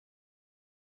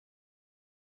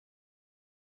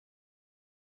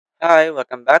Hi,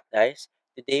 welcome back guys.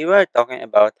 Today we are talking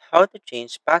about how to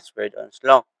change password on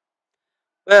Slack.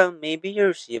 Well, maybe you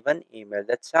receive an email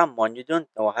that someone you don't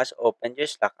know has opened your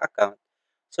Slack account,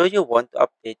 so you want to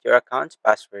update your account's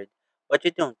password, but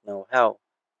you don't know how.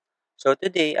 So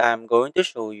today I am going to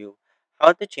show you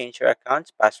how to change your account's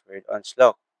password on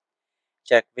Slack.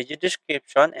 Check video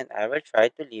description and I will try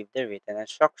to leave the written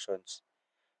instructions.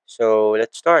 So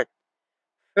let's start.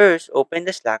 First, open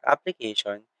the Slack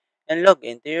application and log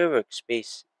into your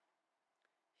workspace.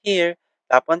 Here,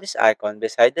 tap on this icon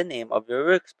beside the name of your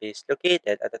workspace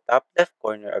located at the top left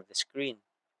corner of the screen.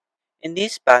 In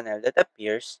this panel that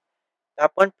appears,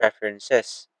 tap on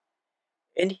Preferences.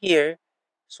 In here,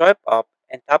 swipe up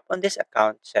and tap on this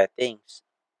account settings.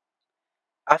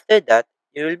 After that,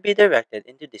 you will be directed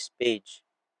into this page.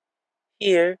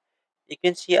 Here, you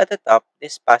can see at the top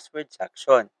this password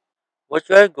section. What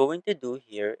you are going to do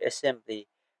here is simply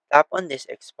tap on this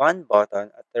expand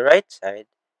button at the right side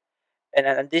and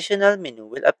an additional menu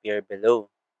will appear below.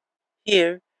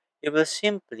 Here, you will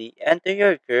simply enter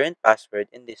your current password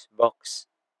in this box.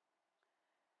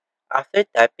 After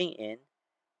typing in,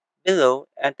 below,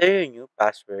 enter your new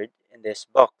password in this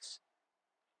box.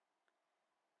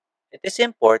 It is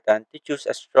important to choose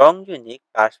a strong, unique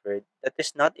password that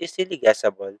is not easily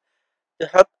guessable to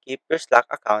help keep your Slack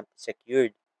account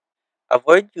secured.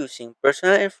 Avoid using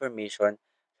personal information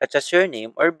such as your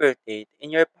name or birth date in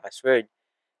your password,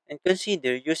 and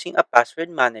consider using a password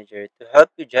manager to help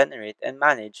you generate and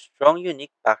manage strong,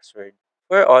 unique password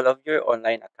for all of your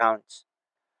online accounts.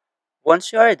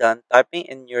 Once you are done typing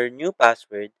in your new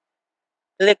password,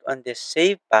 click on this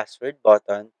Save Password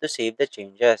button to save the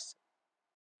changes.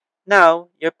 Now,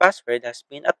 your password has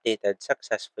been updated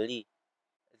successfully.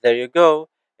 There you go.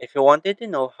 If you wanted to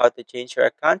know how to change your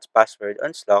account's password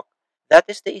on Slack, that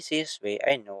is the easiest way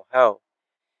I know how.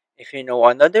 If you know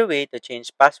another way to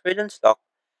change password on Slack,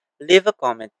 leave a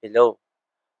comment below.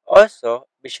 Also,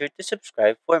 be sure to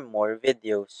subscribe for more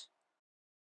videos.